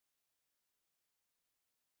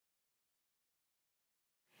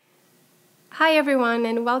Hi everyone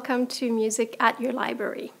and welcome to Music at Your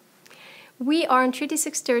Library. We are on Treaty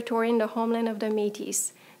 6 territory in the homeland of the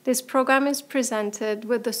Métis. This program is presented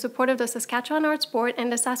with the support of the Saskatchewan Arts Board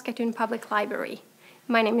and the Saskatoon Public Library.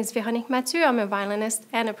 My name is Véronique Mathieu. I'm a violinist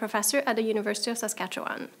and a professor at the University of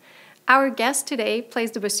Saskatchewan. Our guest today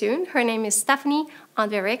plays the bassoon. Her name is Stephanie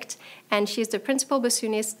Unverricht, and she is the principal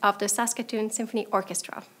bassoonist of the Saskatoon Symphony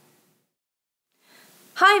Orchestra.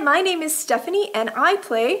 Hi, my name is Stephanie and I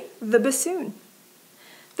play the bassoon.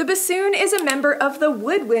 The bassoon is a member of the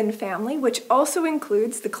woodwind family, which also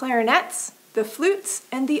includes the clarinets, the flutes,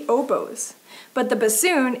 and the oboes. But the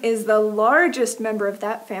bassoon is the largest member of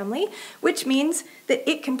that family, which means that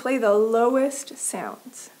it can play the lowest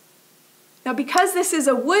sounds. Now, because this is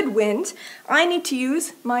a woodwind, I need to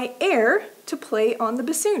use my air to play on the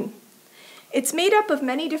bassoon. It's made up of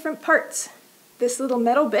many different parts. This little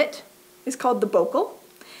metal bit is called the bocal.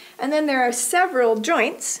 And then there are several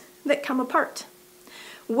joints that come apart.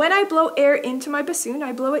 When I blow air into my bassoon,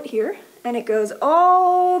 I blow it here, and it goes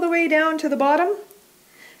all the way down to the bottom,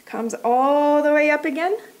 comes all the way up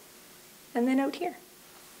again, and then out here.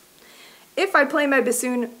 If I play my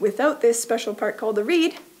bassoon without this special part called the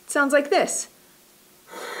reed, it sounds like this.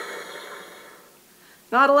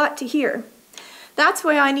 Not a lot to hear. That's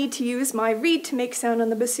why I need to use my reed to make sound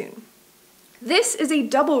on the bassoon. This is a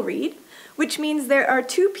double reed, which means there are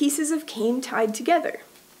two pieces of cane tied together.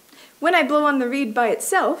 When I blow on the reed by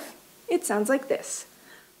itself, it sounds like this.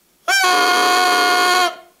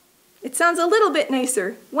 It sounds a little bit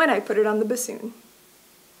nicer when I put it on the bassoon.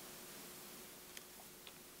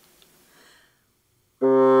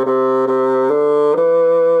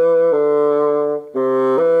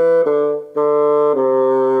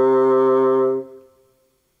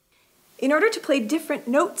 In order to play different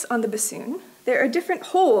notes on the bassoon, there are different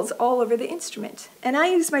holes all over the instrument, and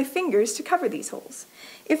I use my fingers to cover these holes.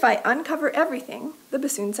 If I uncover everything, the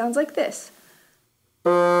bassoon sounds like this.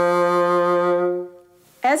 As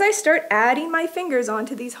I start adding my fingers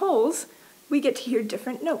onto these holes, we get to hear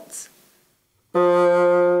different notes.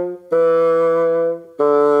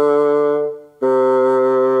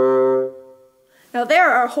 Now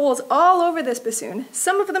there are holes all over this bassoon.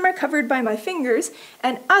 Some of them are covered by my fingers,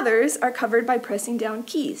 and others are covered by pressing down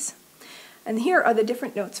keys. And here are the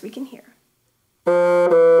different notes we can hear.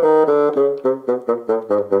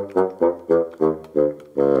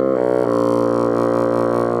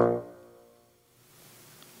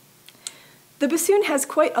 The bassoon has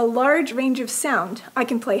quite a large range of sound. I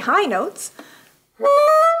can play high notes,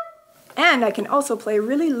 and I can also play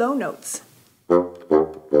really low notes.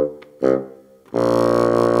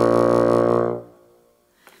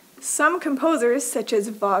 Some composers, such as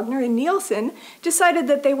Wagner and Nielsen, decided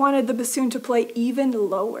that they wanted the bassoon to play even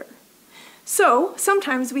lower. So,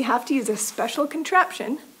 sometimes we have to use a special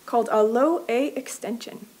contraption called a low A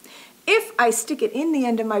extension. If I stick it in the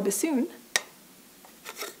end of my bassoon,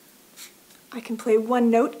 I can play one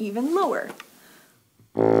note even lower.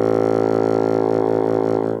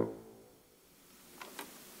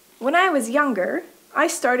 When I was younger, I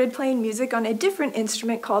started playing music on a different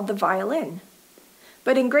instrument called the violin.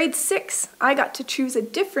 But in grade 6, I got to choose a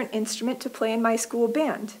different instrument to play in my school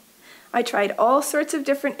band. I tried all sorts of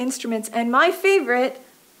different instruments, and my favorite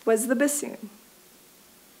was the bassoon.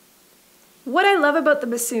 What I love about the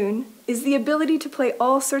bassoon is the ability to play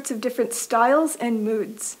all sorts of different styles and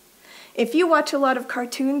moods. If you watch a lot of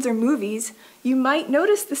cartoons or movies, you might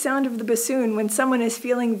notice the sound of the bassoon when someone is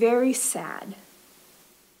feeling very sad.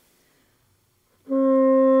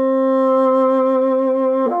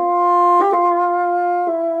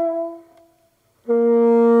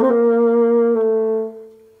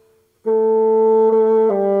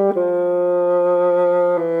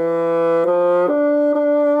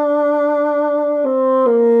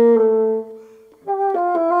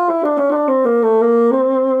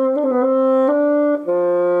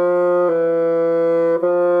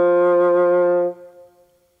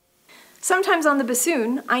 Sometimes on the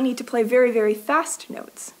bassoon, I need to play very, very fast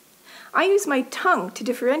notes. I use my tongue to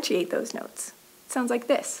differentiate those notes. It sounds like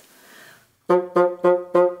this.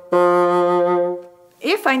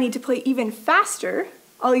 If I need to play even faster,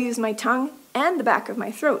 I'll use my tongue and the back of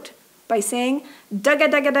my throat by saying da-ga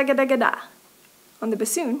da-ga da-ga da-ga da. On the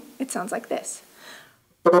bassoon, it sounds like this.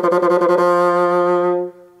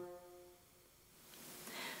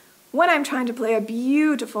 When I'm trying to play a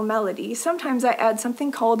beautiful melody, sometimes I add something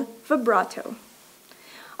called vibrato.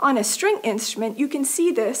 On a string instrument, you can see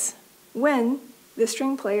this when the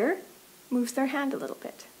string player moves their hand a little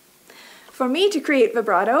bit. For me to create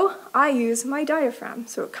vibrato, I use my diaphragm,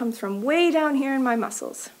 so it comes from way down here in my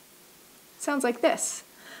muscles. Sounds like this.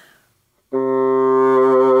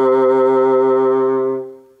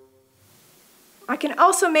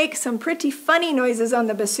 also make some pretty funny noises on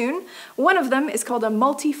the bassoon. One of them is called a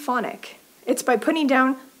multiphonic. It's by putting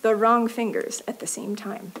down the wrong fingers at the same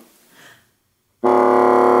time.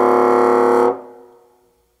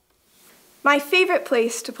 My favorite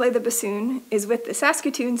place to play the bassoon is with the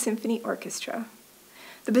Saskatoon Symphony Orchestra.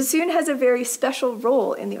 The bassoon has a very special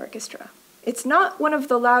role in the orchestra. It's not one of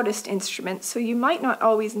the loudest instruments, so you might not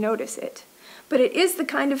always notice it, but it is the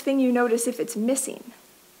kind of thing you notice if it's missing.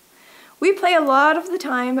 We play a lot of the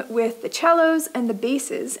time with the cellos and the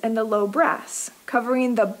basses and the low brass,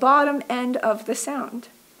 covering the bottom end of the sound.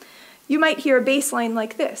 You might hear a bass line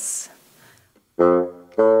like this.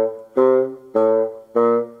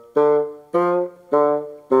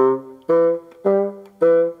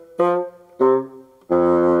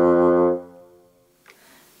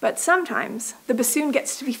 But sometimes the bassoon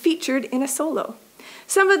gets to be featured in a solo.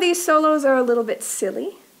 Some of these solos are a little bit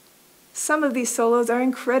silly. Some of these solos are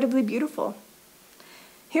incredibly beautiful.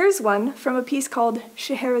 Here's one from a piece called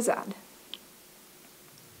Scheherazade.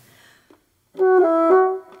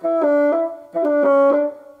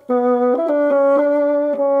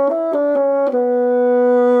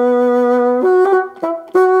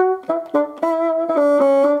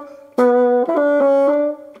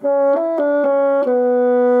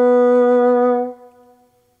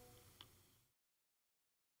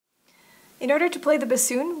 In order to play the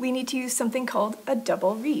bassoon, we need to use something called a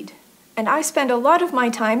double reed. And I spend a lot of my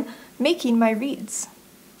time making my reeds.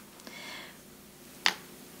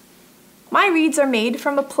 My reeds are made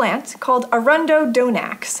from a plant called Arundo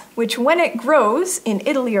donax, which when it grows in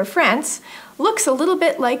Italy or France, looks a little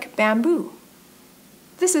bit like bamboo.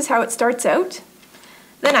 This is how it starts out.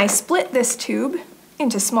 Then I split this tube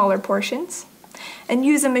into smaller portions and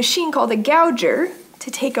use a machine called a gouger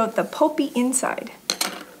to take out the pulpy inside.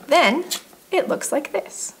 Then it looks like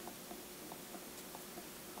this.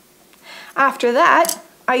 After that,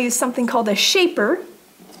 I use something called a shaper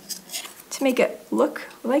to make it look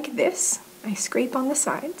like this. I scrape on the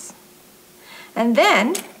sides. And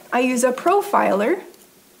then I use a profiler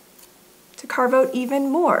to carve out even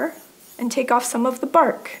more and take off some of the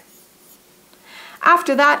bark.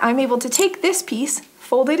 After that, I'm able to take this piece,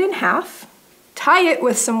 fold it in half, tie it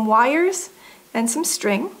with some wires and some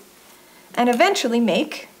string, and eventually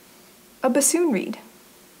make a bassoon reed.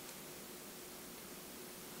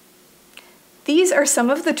 These are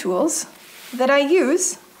some of the tools that I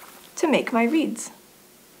use to make my reeds.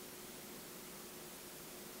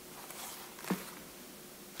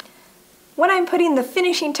 When I'm putting the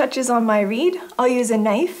finishing touches on my reed, I'll use a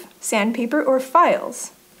knife, sandpaper, or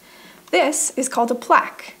files. This is called a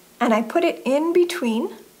plaque, and I put it in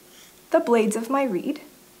between the blades of my reed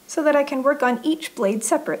so that I can work on each blade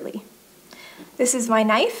separately. This is my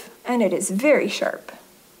knife, and it is very sharp.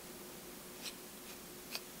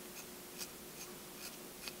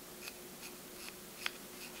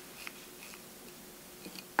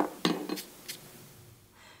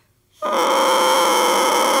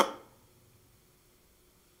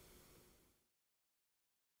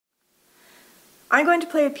 I'm going to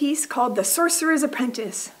play a piece called The Sorcerer's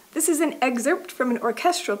Apprentice. This is an excerpt from an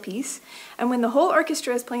orchestral piece, and when the whole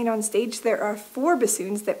orchestra is playing on stage, there are 4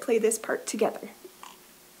 bassoons that play this part together.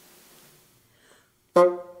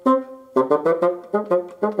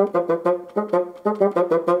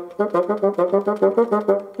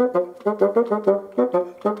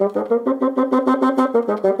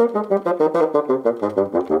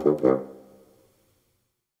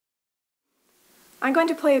 I'm going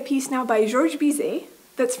to play a piece now by Georges Bizet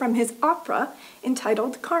that's from his opera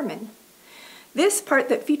entitled Carmen. This part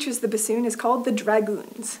that features the bassoon is called the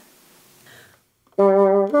Dragoons.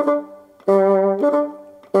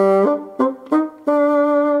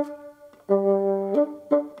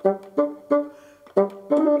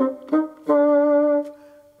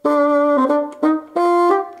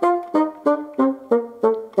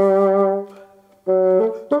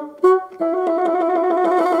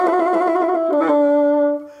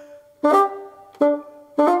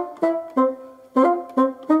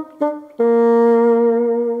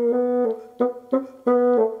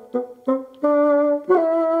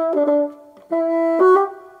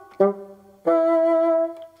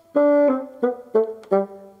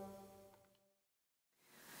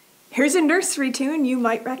 Here's a nursery tune you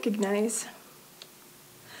might recognize.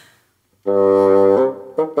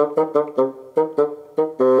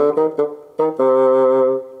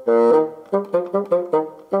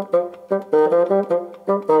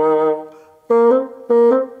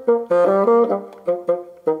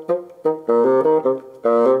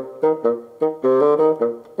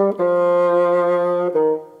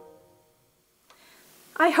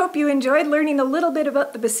 I hope you enjoyed learning a little bit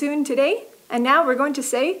about the bassoon today, And now we're going to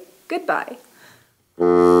say goodbye.